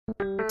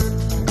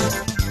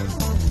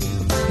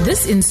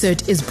This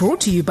insert is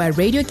brought to you by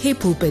Radio K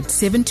Pulpit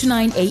 7 to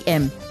 9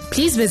 a.m.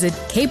 Please visit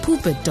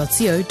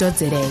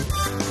kpulpit.co.za.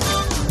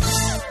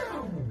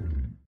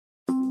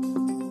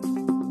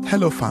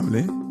 Hello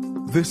family,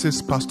 this is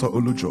Pastor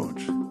Olu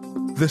George.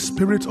 The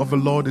Spirit of the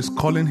Lord is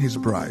calling His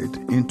bride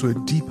into a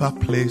deeper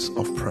place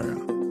of prayer.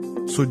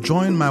 So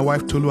join my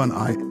wife Tolu and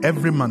I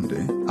every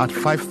Monday at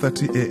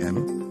 5:30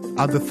 a.m.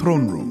 at the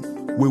throne room.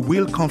 We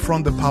will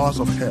confront the powers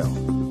of hell.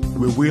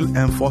 We will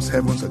enforce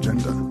heaven's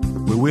agenda.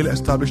 We will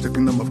establish the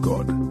kingdom of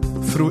God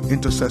through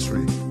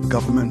intercessory,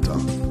 governmental,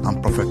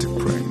 and prophetic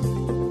praying.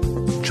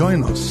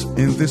 Join us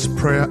in this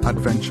prayer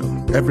adventure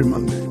every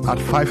Monday at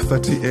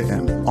 5:30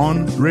 a.m.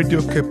 on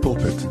Radio K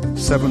Pulpit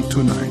 7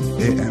 to 9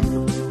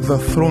 a.m. The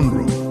Throne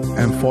Room,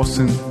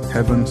 enforcing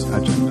heaven's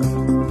agenda.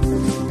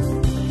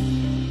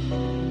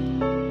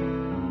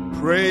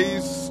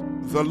 Praise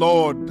the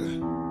Lord.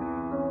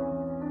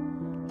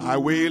 I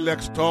will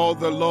extol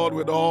the Lord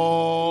with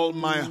all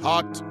my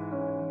heart.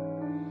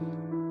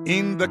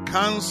 In the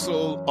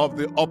council of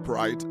the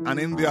upright and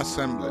in the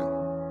assembly.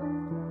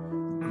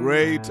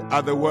 Great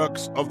are the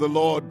works of the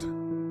Lord.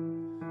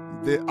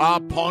 They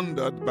are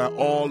pondered by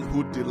all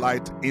who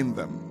delight in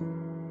them.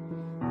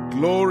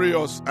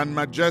 Glorious and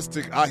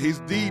majestic are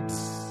his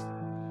deeds,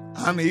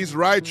 and his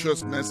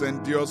righteousness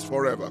endures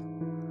forever.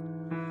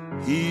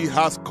 He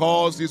has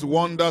caused his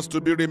wonders to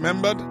be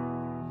remembered.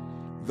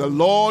 The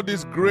Lord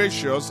is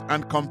gracious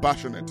and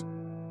compassionate.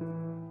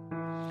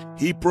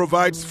 He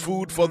provides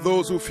food for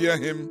those who fear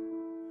him.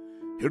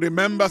 He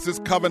remembers his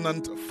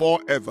covenant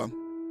forever.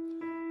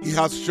 He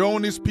has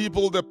shown his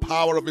people the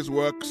power of his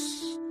works,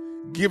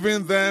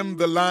 giving them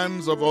the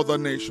lands of other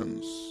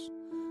nations.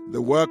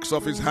 The works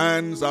of his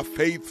hands are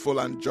faithful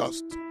and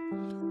just.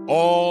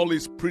 All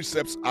his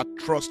precepts are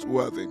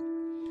trustworthy.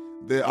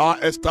 They are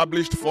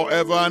established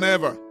forever and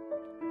ever,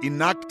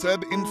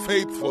 enacted in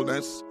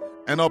faithfulness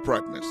and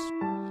uprightness.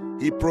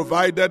 He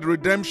provided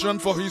redemption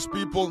for his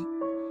people.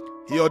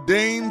 He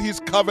ordained his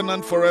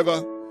covenant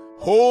forever.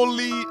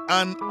 Holy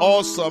and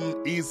awesome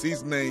is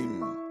his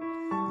name.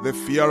 The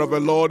fear of the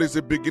Lord is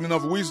the beginning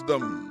of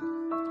wisdom,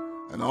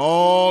 and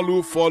all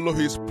who follow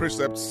his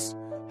precepts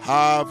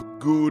have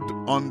good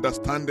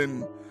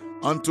understanding.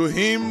 Unto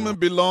him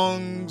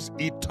belongs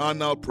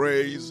eternal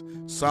praise.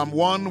 Psalm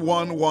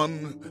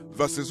 111,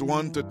 verses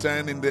 1 to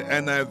 10 in the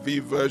NIV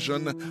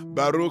version.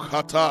 Baruch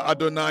atah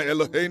Adonai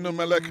Eloheinu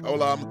melech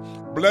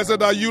haolam.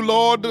 Blessed are you,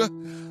 Lord,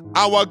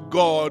 our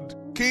God,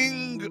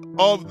 King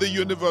of the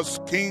universe,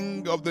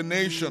 King of the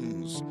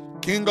nations,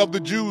 King of the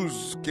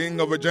Jews, King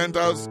of the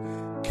Gentiles,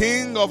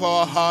 King of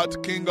our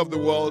heart, King of the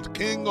world,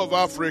 King of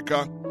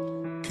Africa,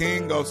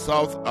 King of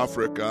South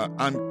Africa,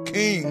 and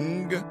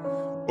King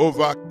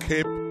over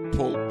Cape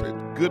Pulpit.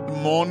 Good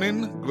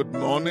morning, good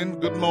morning,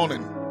 good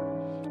morning.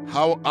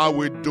 How are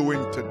we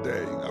doing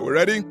today? Are we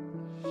ready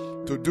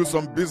to do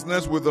some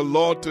business with the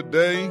Lord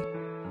today?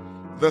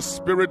 The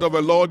Spirit of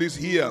the Lord is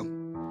here.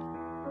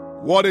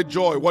 What a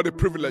joy, what a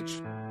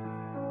privilege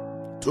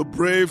to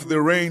brave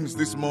the rains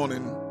this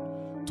morning,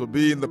 to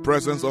be in the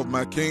presence of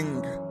my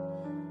King.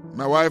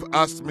 My wife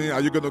asked me,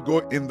 are you going to go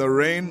in the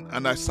rain?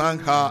 And I sang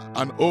her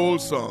an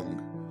old song.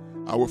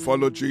 I will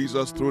follow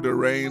Jesus through the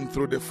rain,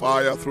 through the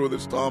fire, through the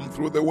storm,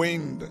 through the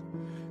wind.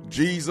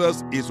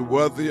 Jesus is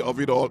worthy of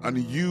it all, and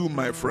you,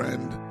 my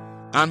friend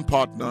and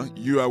partner,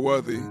 you are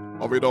worthy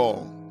of it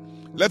all.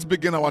 Let's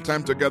begin our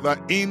time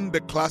together in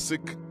the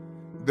classic,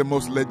 the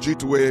most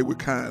legit way we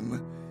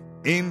can,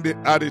 in the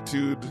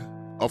attitude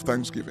of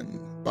thanksgiving.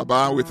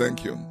 Papa, we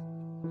thank you.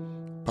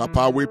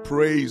 Papa, we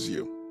praise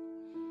you.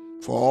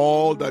 For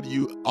all that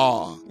you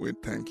are, we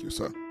thank you,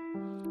 sir.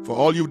 For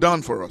all you've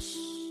done for us.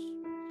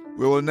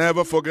 We will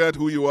never forget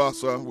who you are,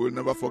 sir. We'll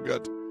never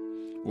forget.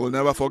 We'll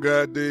never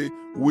forget the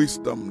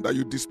wisdom that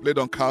you displayed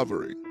on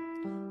Calvary.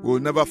 We'll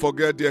never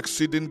forget the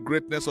exceeding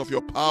greatness of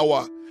your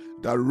power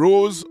that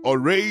rose or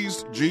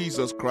raised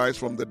Jesus Christ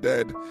from the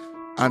dead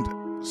and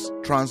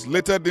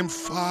translated him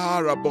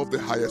far above the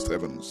highest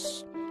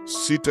heavens,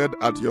 seated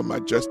at your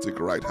majestic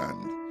right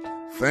hand.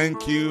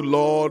 Thank you,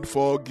 Lord,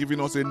 for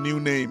giving us a new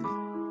name,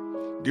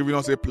 giving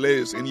us a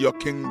place in your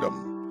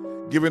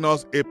kingdom, giving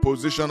us a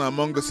position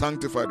among the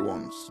sanctified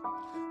ones.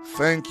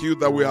 Thank you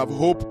that we have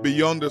hope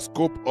beyond the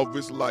scope of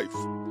this life.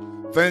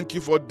 Thank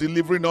you for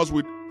delivering us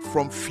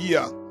from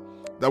fear,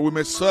 that we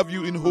may serve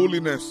you in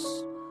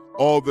holiness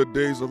all the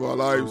days of our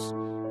lives,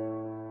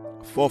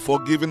 for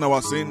forgiving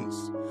our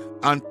sins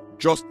and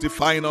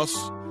justifying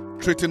us,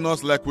 treating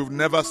us like we've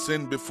never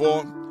sinned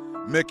before,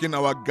 making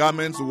our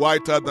garments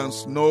whiter than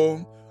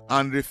snow,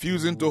 and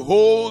refusing to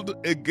hold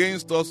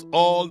against us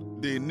all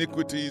the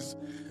iniquities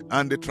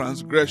and the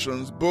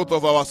transgressions, both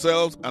of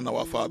ourselves and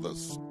our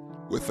fathers.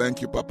 We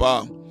thank you,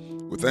 Papa.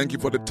 We thank you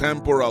for the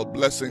temporal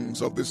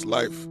blessings of this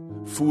life.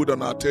 Food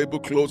on our table,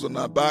 clothes on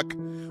our back.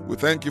 We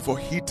thank you for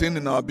heating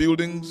in our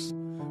buildings.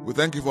 We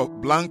thank you for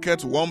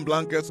blankets, warm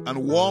blankets,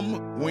 and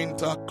warm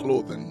winter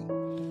clothing.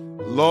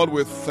 Lord,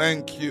 we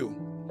thank you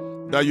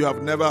that you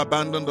have never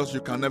abandoned us.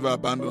 You can never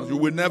abandon us. You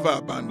will never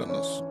abandon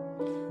us.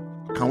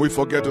 Can we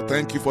forget to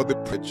thank you for the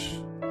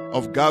privilege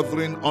of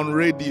gathering on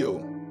radio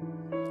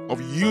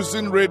of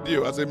using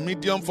radio as a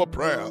medium for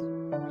prayer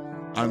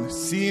and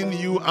seeing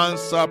you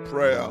answer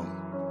prayer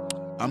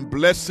and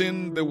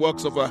blessing the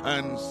works of our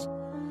hands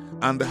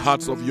and the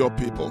hearts of your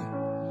people.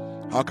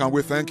 How can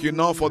we thank you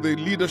now for the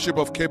leadership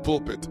of K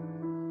Pulpit?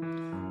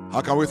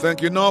 How can we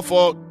thank you now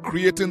for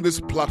creating this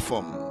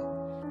platform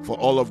for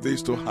all of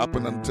this to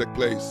happen and take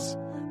place?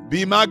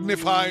 Be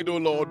magnified, O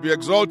Lord, be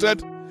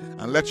exalted,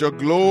 and let your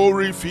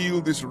glory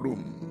fill this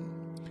room.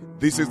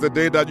 This is the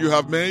day that you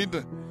have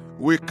made.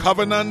 We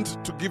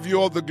covenant to give you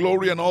all the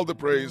glory and all the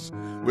praise.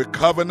 We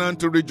covenant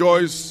to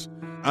rejoice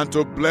and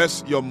to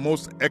bless your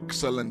most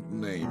excellent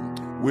name.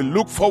 We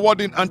look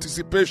forward in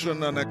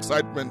anticipation and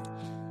excitement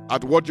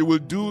at what you will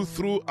do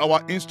through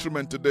our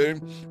instrument today,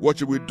 what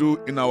you will do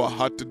in our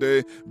heart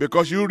today,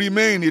 because you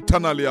remain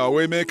eternally our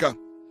way maker,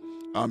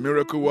 our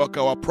miracle worker,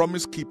 our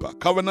promise keeper,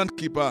 covenant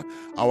keeper,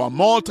 our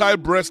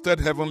multi-breasted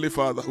heavenly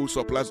Father who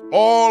supplies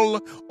all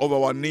of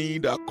our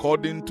need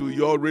according to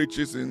your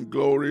riches in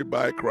glory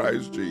by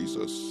Christ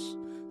Jesus.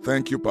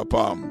 Thank you,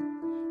 Papa.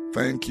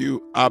 Thank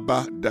you,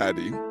 Abba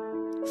Daddy.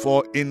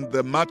 For in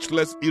the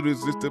matchless,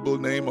 irresistible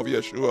name of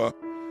Yeshua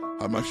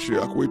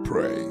HaMashiach we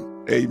pray.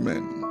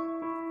 Amen.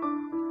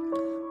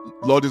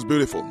 Lord is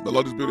beautiful. The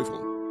Lord is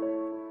beautiful.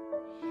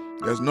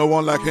 There's no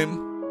one like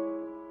him.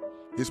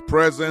 His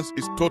presence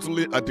is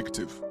totally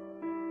addictive.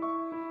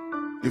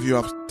 If you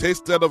have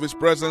tasted of his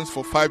presence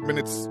for 5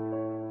 minutes,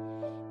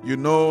 you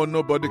know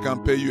nobody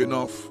can pay you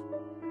enough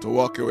to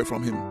walk away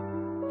from him.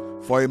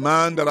 For a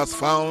man that has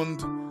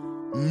found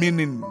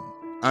meaning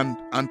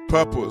and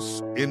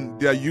purpose in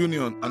their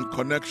union and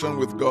connection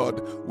with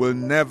God will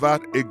never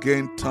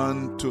again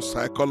turn to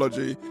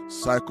psychology,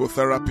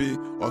 psychotherapy,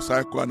 or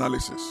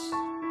psychoanalysis.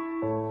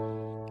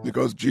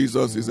 Because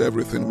Jesus is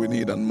everything we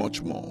need and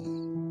much more.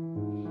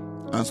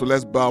 And so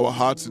let's bow our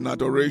hearts in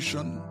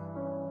adoration,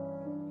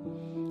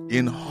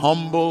 in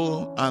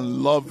humble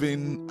and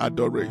loving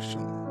adoration,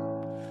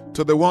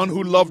 to the one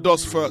who loved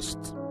us first,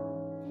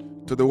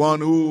 to the one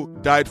who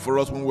died for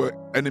us when we were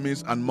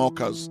enemies and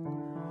mockers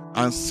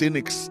and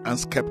cynics and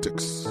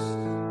skeptics,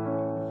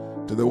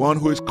 to the one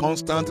who is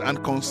constant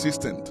and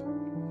consistent,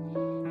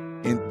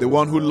 in the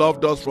one who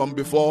loved us from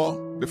before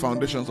the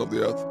foundations of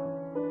the earth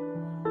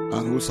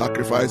and who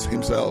sacrificed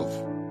himself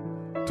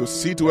to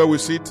sit where we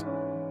sit,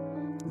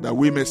 that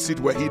we may sit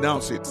where he now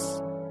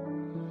sits.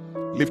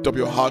 Lift up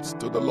your hearts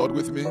to the Lord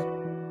with me.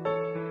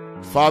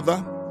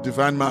 Father,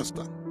 divine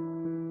master,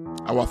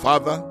 our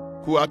Father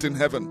who art in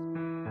heaven,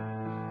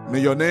 may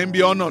your name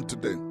be honored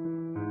today.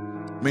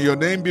 May your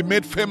name be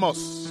made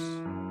famous.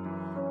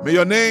 May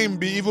your name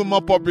be even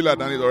more popular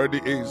than it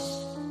already is.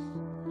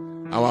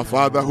 Our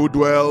Father who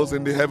dwells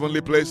in the heavenly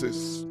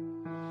places,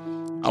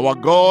 our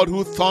God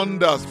who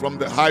thunders from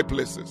the high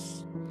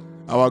places,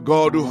 our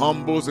God who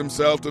humbles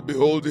himself to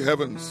behold the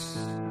heavens,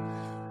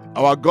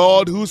 our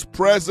God whose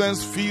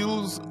presence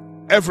fills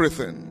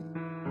everything,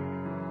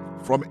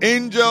 from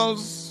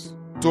angels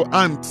to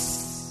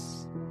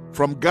ants,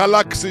 from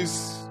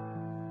galaxies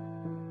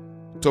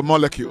to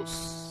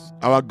molecules.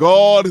 Our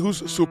God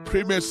whose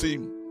supremacy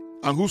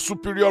and whose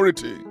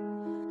superiority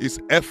is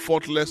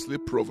effortlessly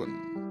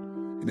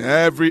proven in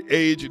every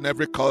age, in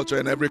every culture,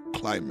 in every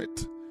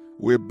climate.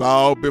 We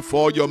bow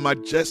before your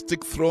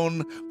majestic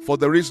throne, for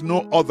there is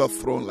no other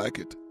throne like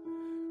it.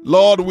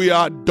 Lord, we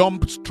are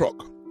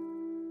dumbstruck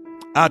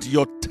at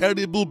your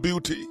terrible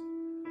beauty.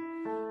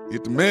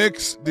 It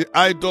makes the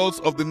idols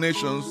of the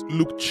nations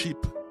look cheap.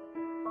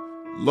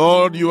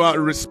 Lord, you are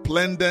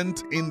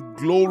resplendent in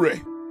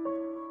glory.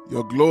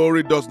 Your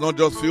glory does not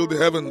just fill the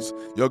heavens,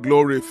 your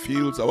glory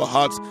fills our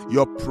hearts.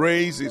 Your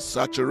praise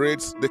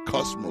saturates the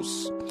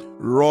cosmos.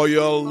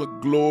 Royal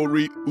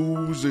glory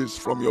oozes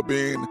from your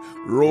being,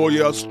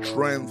 royal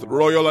strength,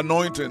 royal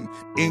anointing,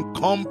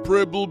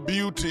 incomparable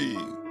beauty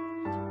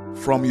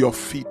from your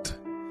feet.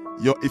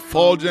 Your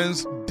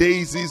effulgence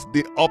dazes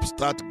the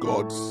upstart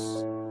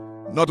gods.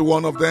 Not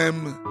one of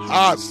them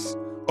has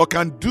or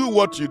can do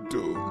what you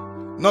do.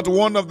 Not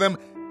one of them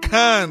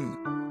can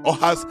or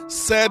has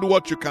said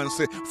what you can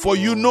say. For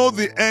you know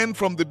the end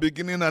from the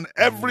beginning and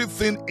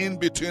everything in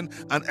between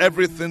and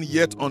everything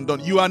yet undone.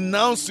 You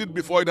announce it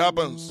before it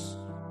happens.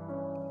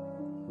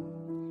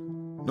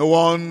 No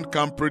one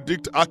can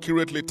predict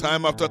accurately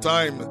time after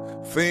time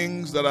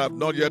things that have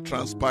not yet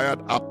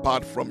transpired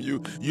apart from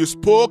you. You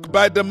spoke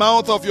by the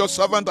mouth of your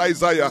servant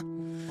Isaiah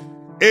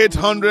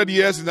 800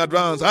 years in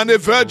advance, and a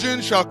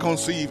virgin shall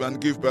conceive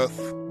and give birth.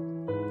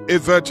 A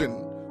virgin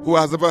who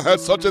has ever heard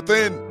such a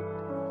thing.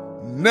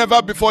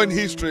 Never before in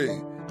history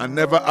and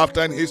never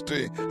after in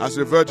history has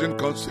a virgin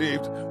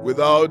conceived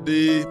without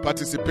the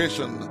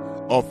participation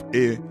of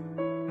a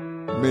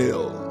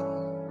male.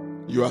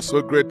 You are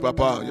so great,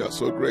 Papa. You are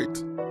so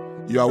great.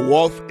 You are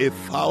worth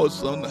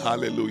 1,000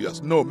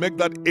 hallelujahs. No, make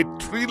that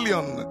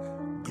 1,000,000,000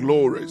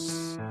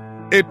 glories.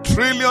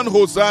 1,000,000,000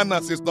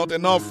 hosannas is not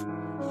enough.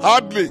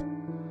 Hardly.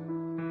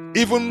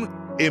 Even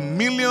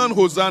 1,000,000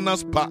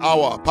 hosannas per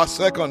hour, per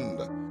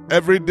second,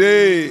 every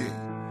day.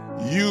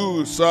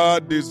 You, sir,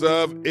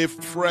 deserve a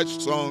fresh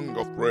song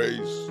of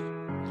praise,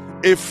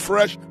 a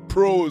fresh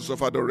prose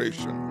of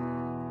adoration.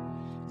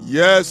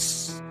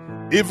 Yes,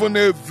 even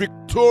a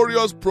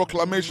victorious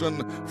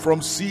proclamation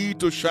from sea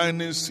to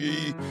shining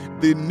sea.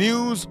 The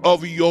news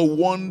of your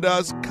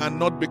wonders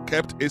cannot be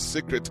kept a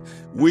secret.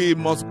 We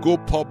must go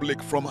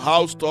public from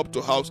housetop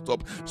to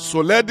housetop. So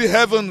let the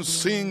heavens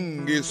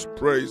sing his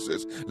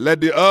praises.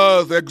 Let the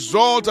earth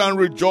exalt and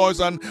rejoice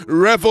and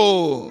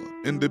revel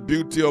in the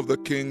beauty of the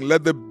King.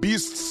 Let the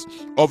beasts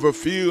of the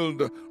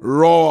field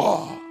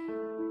roar.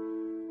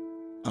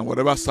 And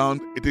whatever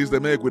sound it is they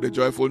make with a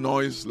joyful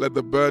noise, let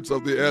the birds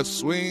of the air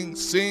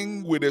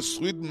sing with a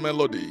sweet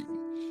melody.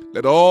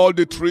 Let all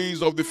the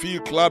trees of the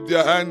field clap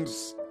their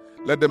hands.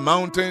 Let the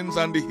mountains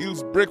and the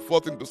hills break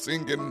forth into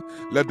singing.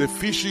 Let the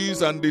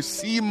fishes and the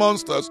sea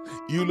monsters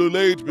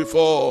ululate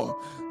before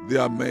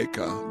their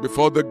Maker,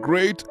 before the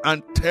great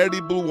and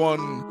terrible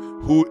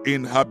one who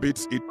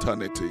inhabits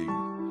eternity,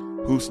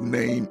 whose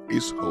name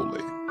is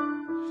holy.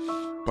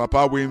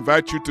 Papa, we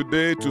invite you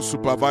today to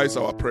supervise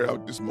our prayer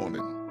this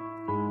morning.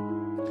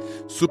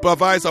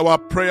 Supervise our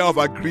prayer of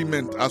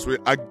agreement as we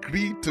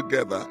agree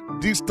together,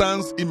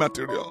 distance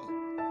immaterial.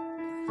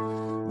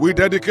 We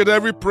dedicate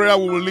every prayer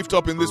we will lift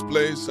up in this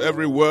place,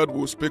 every word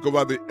we will speak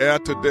over the air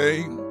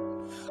today.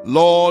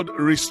 Lord,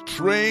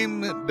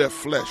 restrain the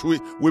flesh. We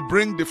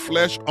bring the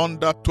flesh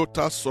under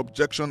total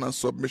subjection and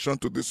submission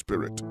to the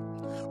Spirit.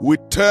 We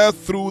tear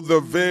through the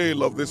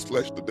veil of this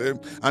flesh today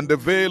and the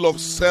veil of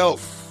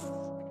self,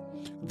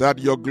 that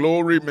your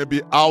glory may be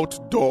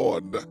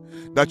outdoored,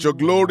 that your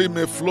glory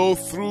may flow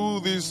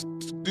through these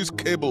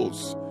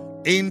cables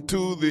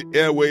into the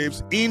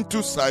airwaves, into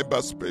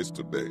cyberspace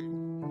today.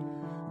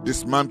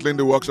 Dismantling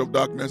the works of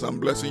darkness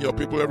and blessing your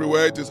people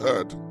everywhere it is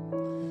heard.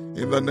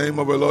 In the name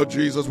of the Lord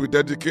Jesus, we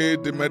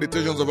dedicate the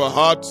meditations of our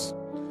hearts,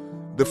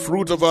 the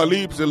fruit of our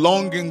lips, the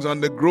longings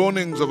and the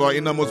groanings of our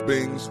innermost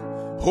beings.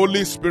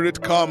 Holy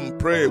Spirit, come,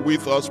 pray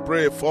with us,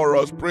 pray for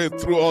us, pray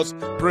through us,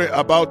 pray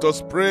about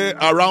us, pray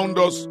around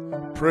us,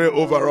 pray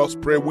over us,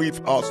 pray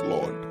with us,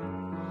 Lord.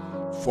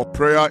 For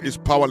prayer is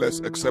powerless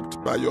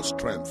except by your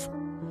strength.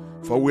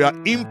 For we are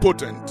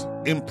impotent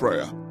in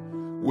prayer.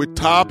 We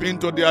tap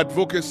into the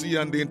advocacy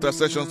and the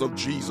intercessions of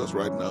Jesus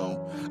right now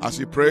as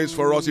he prays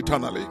for us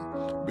eternally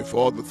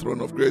before the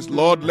throne of grace.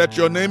 Lord, let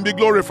your name be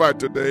glorified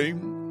today.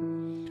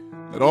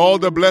 Let all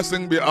the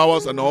blessing be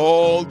ours and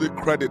all the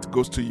credit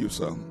goes to you,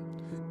 sir.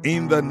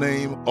 In the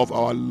name of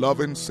our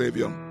loving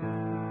Savior,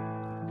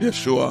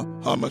 Yeshua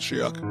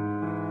HaMashiach.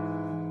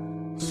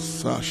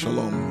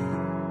 Shalom.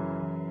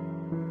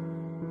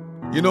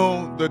 You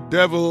know, the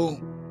devil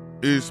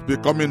is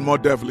becoming more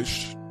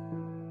devilish.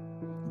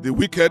 The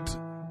wicked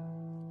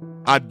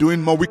are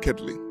doing more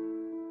wickedly.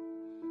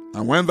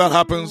 And when that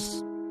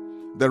happens,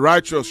 the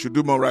righteous should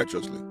do more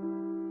righteously.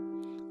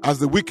 As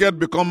the wicked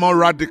become more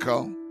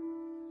radical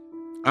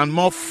and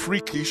more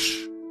freakish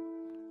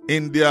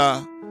in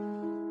their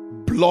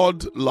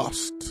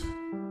bloodlust,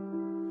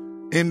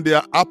 in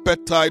their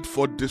appetite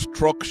for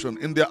destruction,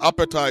 in their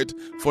appetite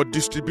for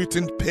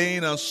distributing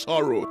pain and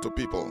sorrow to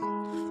people,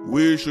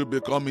 we should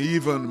become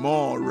even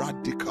more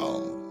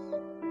radical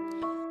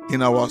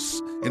in our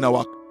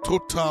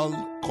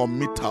total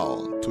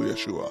committal to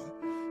Yeshua,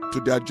 to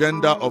the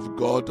agenda of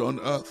God on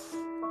earth.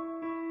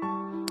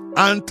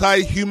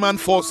 Anti-human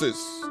forces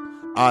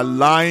are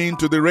lying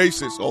to the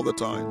races all the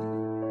time.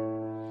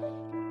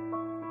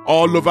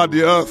 All over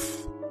the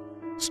earth,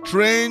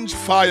 strange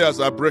fires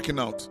are breaking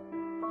out.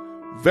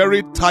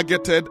 Very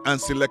targeted and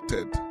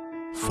selected.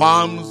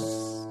 Farms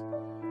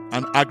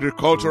and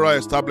agricultural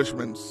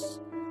establishments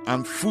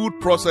and food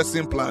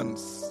processing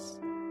plants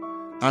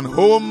and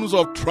homes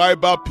of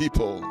tribal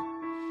people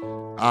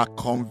are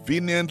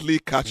conveniently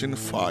catching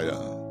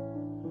fire.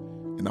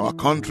 In our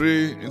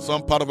country, in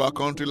some part of our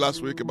country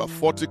last week, about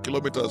 40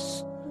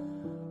 kilometers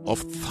of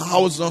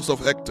thousands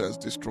of hectares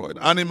destroyed,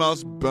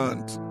 animals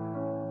burnt.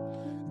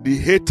 The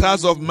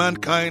haters of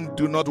mankind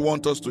do not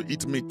want us to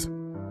eat meat.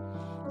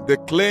 They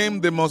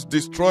claim they must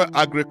destroy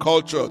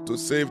agriculture to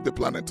save the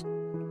planet.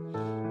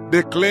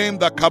 They claim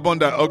that carbon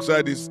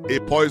dioxide is a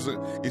poison,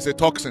 is a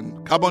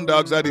toxin. Carbon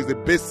dioxide is the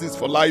basis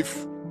for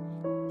life.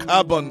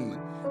 Carbon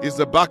is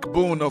the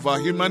backbone of our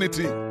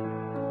humanity.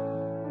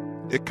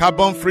 A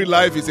carbon-free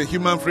life is a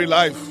human-free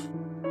life.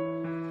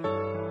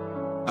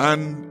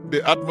 And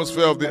the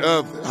atmosphere of the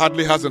earth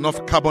hardly has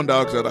enough carbon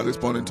dioxide at this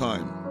point in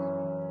time.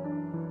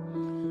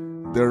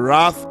 The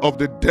wrath of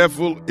the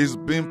devil is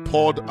being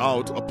poured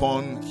out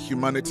upon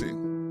humanity.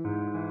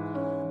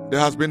 There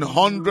has been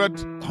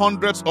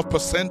hundreds of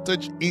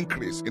percentage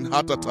increase in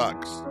heart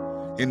attacks,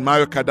 in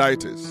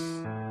myocarditis,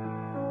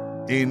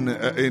 in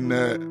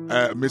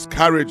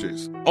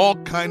miscarriages, all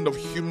kind of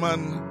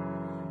human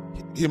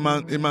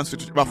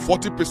situations. About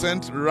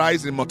 40%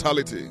 rise in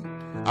mortality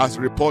as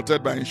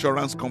reported by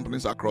insurance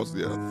companies across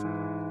the earth.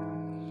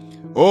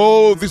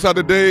 Oh, these are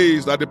the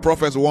days that the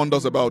prophets warned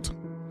us about.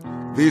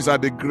 These are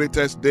the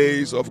greatest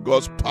days of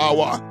God's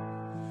power.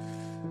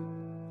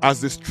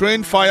 As the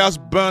strange fires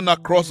burn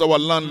across our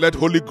land, let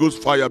Holy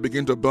Ghost fire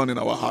begin to burn in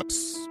our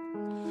hearts.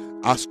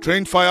 As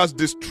strange fires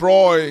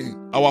destroy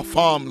our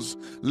farms,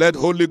 let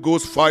Holy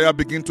Ghost fire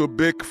begin to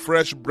bake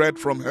fresh bread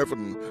from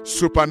heaven,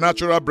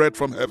 supernatural bread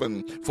from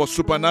heaven, for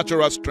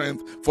supernatural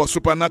strength, for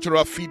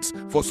supernatural feats,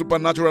 for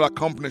supernatural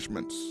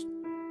accomplishments.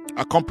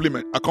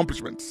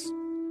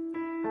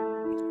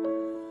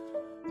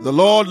 The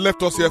Lord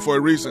left us here for a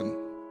reason,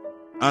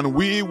 and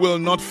we will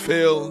not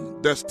fail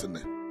destiny.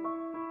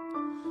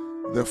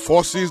 The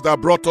forces that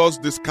brought us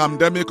this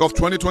scamdemic of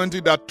 2020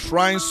 that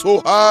trying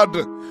so hard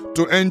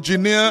to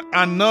engineer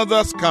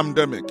another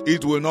scamdemic,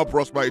 it will not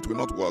prosper, it will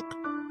not work.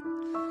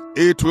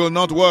 It will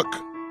not work.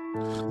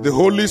 The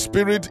Holy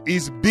Spirit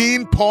is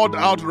being poured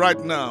out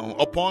right now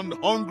upon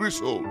hungry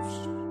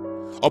souls,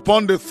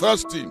 upon the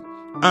thirsty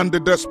and the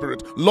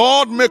desperate.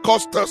 Lord, make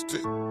us thirsty,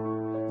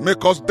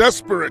 make us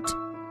desperate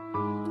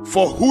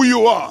for who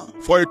you are,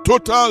 for a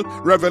total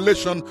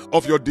revelation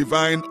of your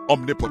divine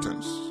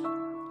omnipotence.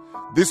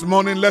 This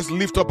morning, let's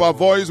lift up our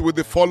voice with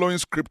the following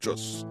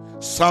scriptures.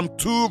 Psalm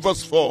 2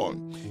 verse 4.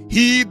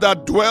 He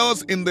that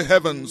dwells in the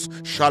heavens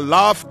shall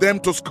laugh them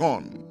to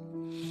scorn,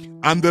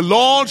 and the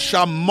Lord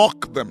shall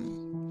mock them.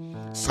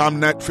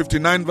 Psalm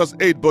 59 verse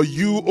 8. But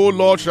you, O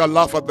Lord, shall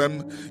laugh at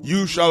them.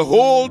 You shall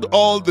hold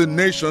all the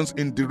nations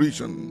in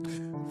derision.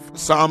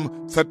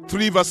 Psalm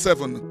 3 verse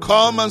 7.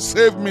 Come and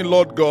save me,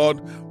 Lord God.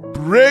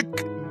 Break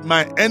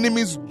my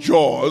enemies'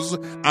 jaws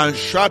and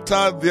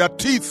shatter their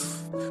teeth,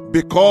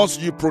 because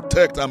you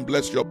protect and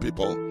bless your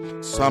people.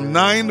 Psalm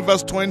 9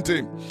 verse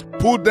 20.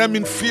 Put them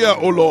in fear,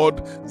 O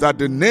Lord, that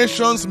the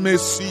nations may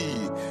see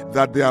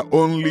that they are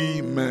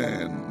only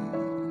men.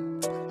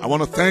 I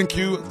want to thank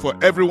you for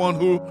everyone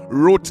who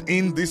wrote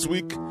in this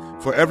week,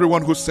 for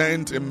everyone who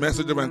sent a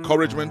message of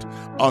encouragement,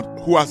 or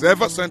who has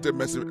ever sent a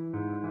message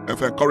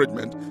of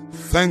encouragement.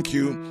 Thank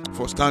you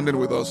for standing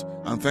with us,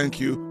 and thank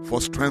you for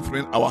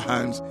strengthening our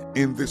hands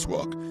in this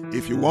work.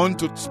 If you want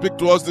to speak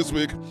to us this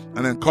week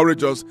and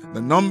encourage us,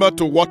 the number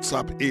to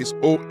WhatsApp is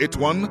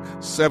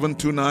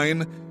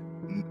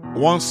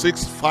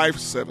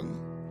 081-729-1657.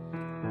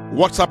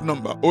 WhatsApp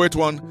number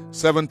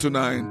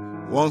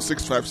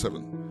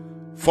 081-729-1657.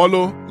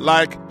 Follow,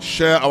 like,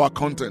 share our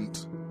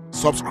content.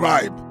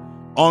 Subscribe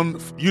on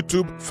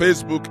YouTube,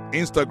 Facebook,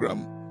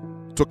 Instagram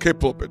to Cape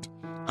Pulpit.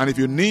 And if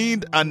you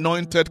need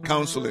anointed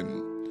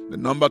counseling, the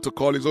number to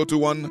call is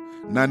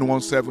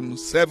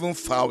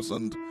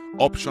 021-917-7000,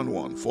 option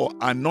 1. For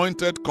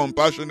anointed,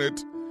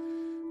 compassionate,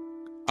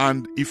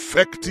 and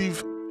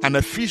effective and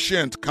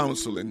efficient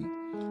counseling,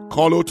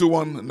 call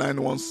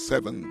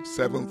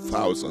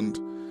 021-917-7000,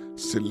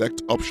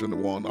 select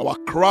option 1. Our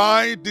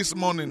cry this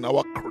morning,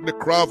 the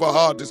cry of our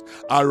heart is,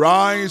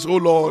 arise, O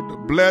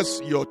Lord,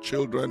 bless your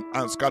children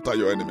and scatter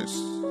your enemies.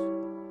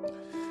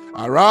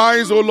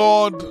 Arise, O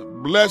Lord,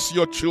 bless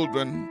your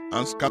children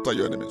and scatter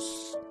your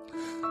enemies.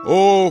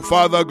 Oh,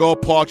 Father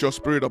God, pour out your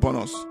spirit upon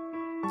us.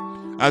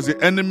 As the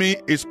enemy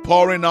is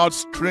pouring out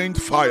strange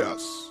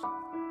fires,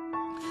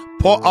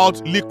 pour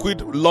out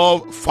liquid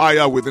love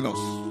fire within us.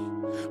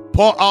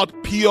 Pour out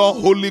pure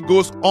Holy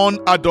Ghost,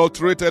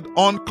 unadulterated,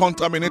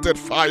 uncontaminated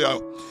fire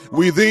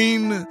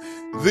within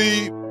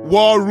the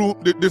war room,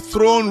 the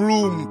throne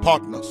room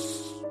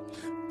partners.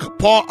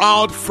 Pour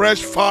out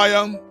fresh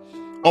fire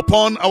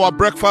upon our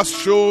breakfast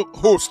show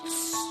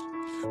hosts.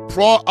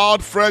 Pour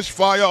out fresh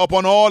fire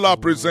upon all our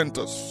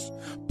presenters.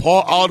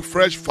 Pour out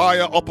fresh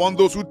fire upon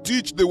those who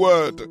teach the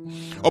word,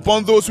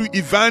 upon those who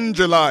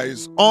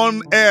evangelize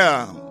on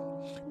air.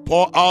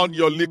 Pour out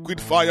your liquid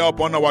fire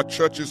upon our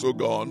churches, O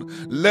God.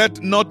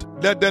 Let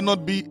there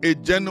not be a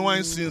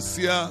genuine,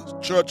 sincere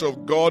church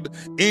of God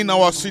in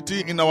our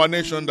city, in our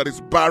nation that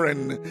is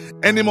barren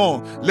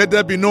anymore. Let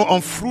there be no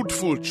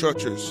unfruitful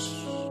churches.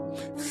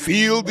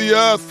 Fill the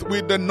earth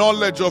with the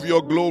knowledge of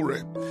your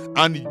glory,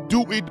 and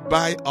do it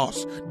by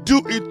us.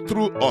 Do it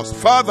through us.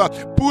 Father,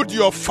 put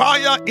your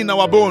fire in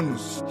our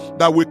bones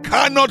that we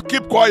cannot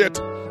keep quiet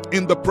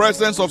in the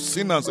presence of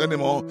sinners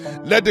anymore.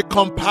 Let the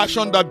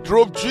compassion that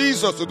drove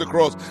Jesus to the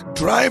cross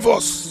drive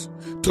us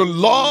to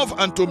love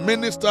and to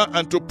minister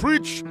and to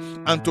preach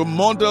and to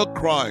model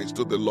Christ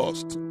to the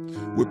lost.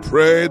 We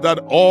pray that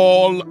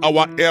all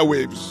our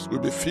airwaves will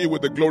be filled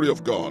with the glory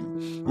of God.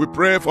 We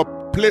pray for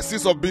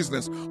places of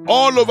business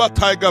all over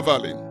Tiger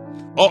Valley,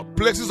 or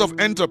places of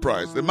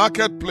enterprise, the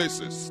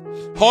marketplaces,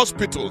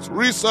 hospitals,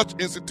 research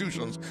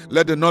institutions.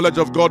 Let the knowledge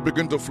of God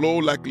begin to flow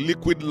like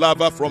liquid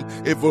lava from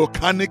a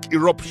volcanic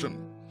eruption.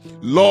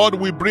 Lord,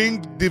 we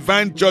bring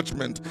divine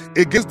judgment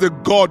against the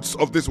gods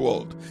of this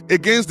world,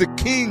 against the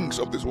kings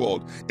of this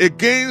world,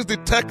 against the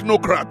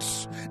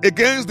technocrats,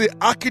 against the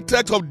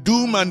architects of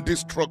doom and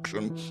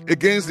destruction,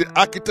 against the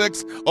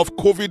architects of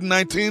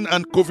COVID-19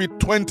 and COVID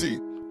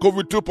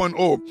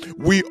 2.0.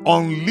 We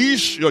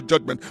unleash your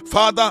judgment.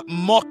 Father,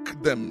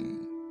 mock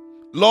them.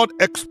 Lord,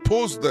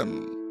 expose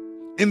them.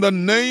 In the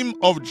name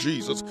of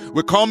Jesus,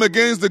 we come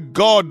against the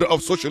god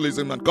of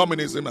socialism and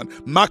communism and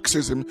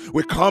Marxism.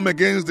 We come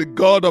against the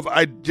god of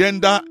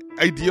gender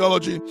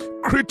ideology,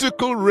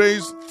 critical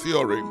race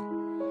theory.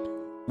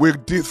 We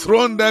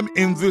dethrone them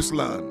in this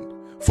land,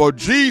 for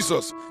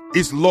Jesus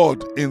is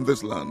Lord in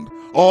this land.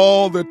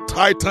 all the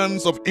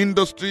titans of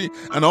industry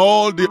and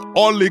all the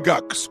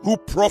oligarchs who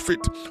profit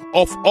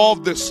of all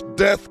this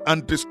death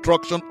and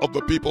destruction of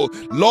the people.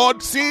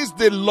 Lord, since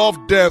they love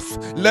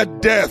death,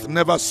 let death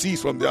never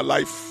cease from their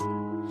life.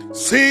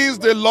 Since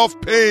they love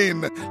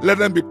pain, let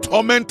them be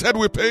tormented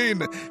with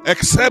pain,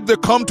 except they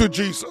come to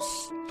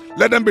Jesus.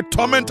 Let them be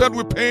tormented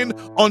with pain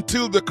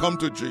until they come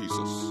to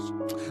Jesus.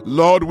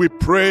 Lord, we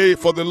pray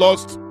for the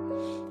lost.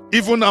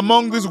 Even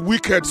among these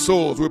wicked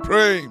souls, we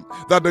pray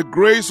that the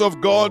grace of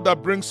God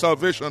that brings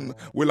salvation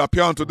will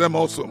appear unto them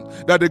also.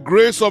 That the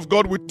grace of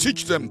God will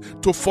teach them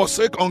to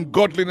forsake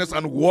ungodliness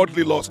and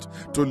worldly lust,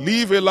 to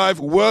live a life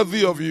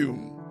worthy of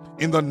you.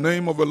 In the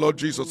name of the Lord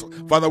Jesus.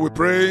 Father, we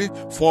pray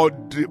for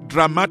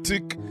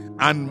dramatic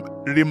and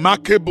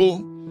remarkable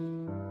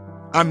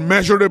and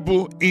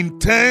measurable,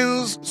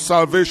 intense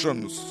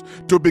salvations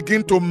to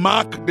begin to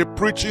mark the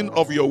preaching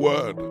of your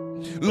word.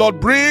 Lord,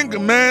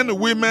 bring men,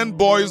 women,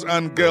 boys,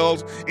 and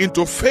girls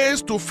into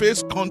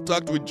face-to-face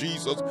contact with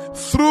Jesus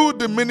through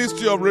the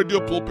ministry of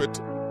Radio Pulpit.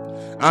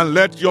 And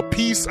let your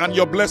peace and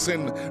your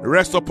blessing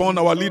rest upon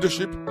our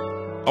leadership,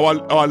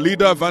 our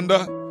leader,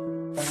 Vanda.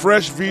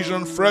 Fresh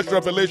vision, fresh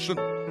revelation.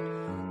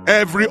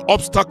 Every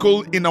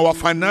obstacle in our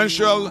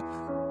financial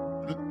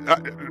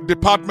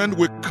department,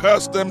 we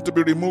curse them to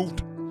be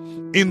removed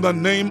in the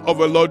name of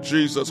the Lord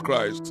Jesus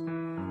Christ.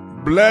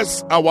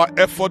 Bless our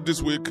effort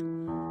this week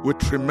with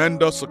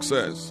tremendous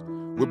success.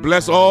 We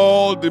bless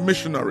all the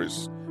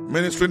missionaries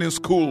ministering in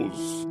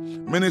schools,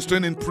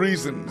 ministering in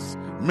prisons,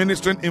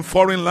 ministering in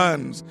foreign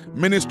lands,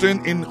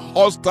 ministering in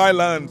hostile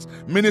lands,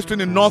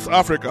 ministering in North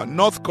Africa,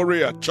 North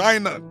Korea,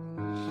 China.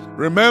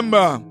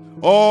 Remember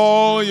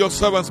all your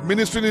servants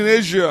ministering in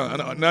Asia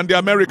and the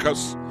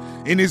Americas,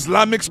 in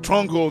Islamic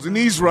strongholds, in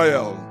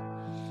Israel.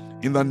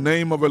 In the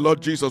name of the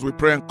Lord Jesus, we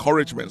pray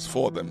encouragements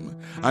for them.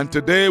 And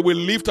today we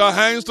lift our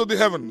hands to the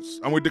heavens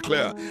and we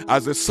declare,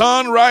 as the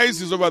sun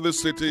rises over this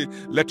city,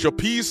 let your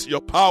peace,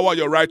 your power,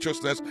 your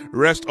righteousness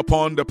rest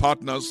upon the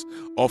partners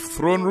of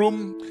Throne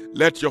Room.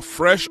 Let your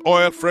fresh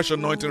oil, fresh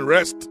anointing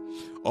rest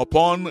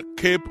upon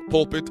Cape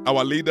Pulpit,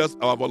 our leaders,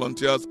 our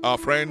volunteers, our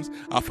friends,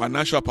 our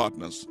financial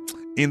partners.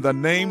 In the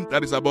name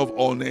that is above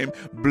all name,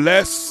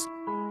 bless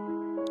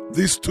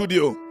this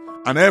studio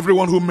and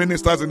everyone who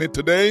ministers in it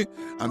today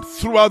and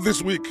throughout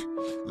this week.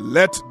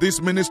 Let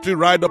this ministry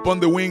ride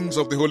upon the wings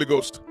of the Holy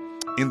Ghost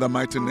in the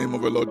mighty name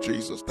of the Lord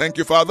Jesus. Thank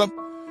you, Father.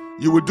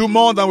 You will do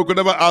more than we could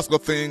ever ask or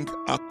think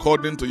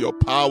according to your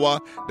power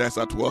that's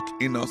at work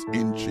in us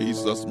in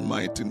Jesus'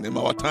 mighty name.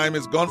 Our time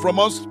is gone from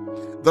us.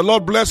 The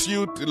Lord bless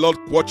you, the Lord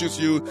watches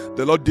you,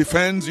 the Lord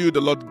defends you, the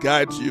Lord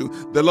guides you,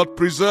 the Lord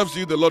preserves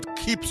you, the Lord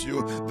keeps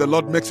you, the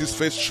Lord makes his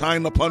face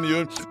shine upon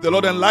you, the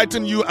Lord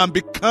enlighten you and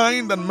be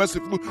kind and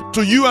merciful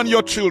to you and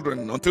your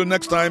children. Until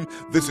next time,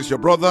 this is your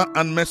brother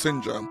and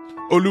messenger,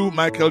 Olu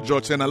Michael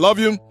George, saying I love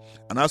you,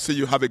 and I'll see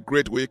you have a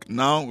great week.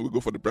 Now we'll go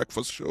for the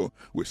breakfast show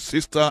with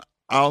Sister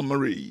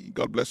Al-Marie.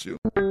 God bless you.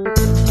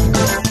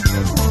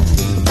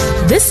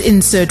 This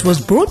insert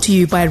was brought to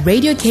you by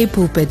Radio K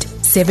Pulpit,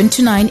 7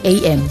 to 9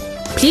 a.m.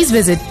 Please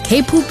visit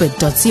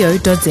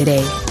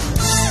kpulpit.co.za.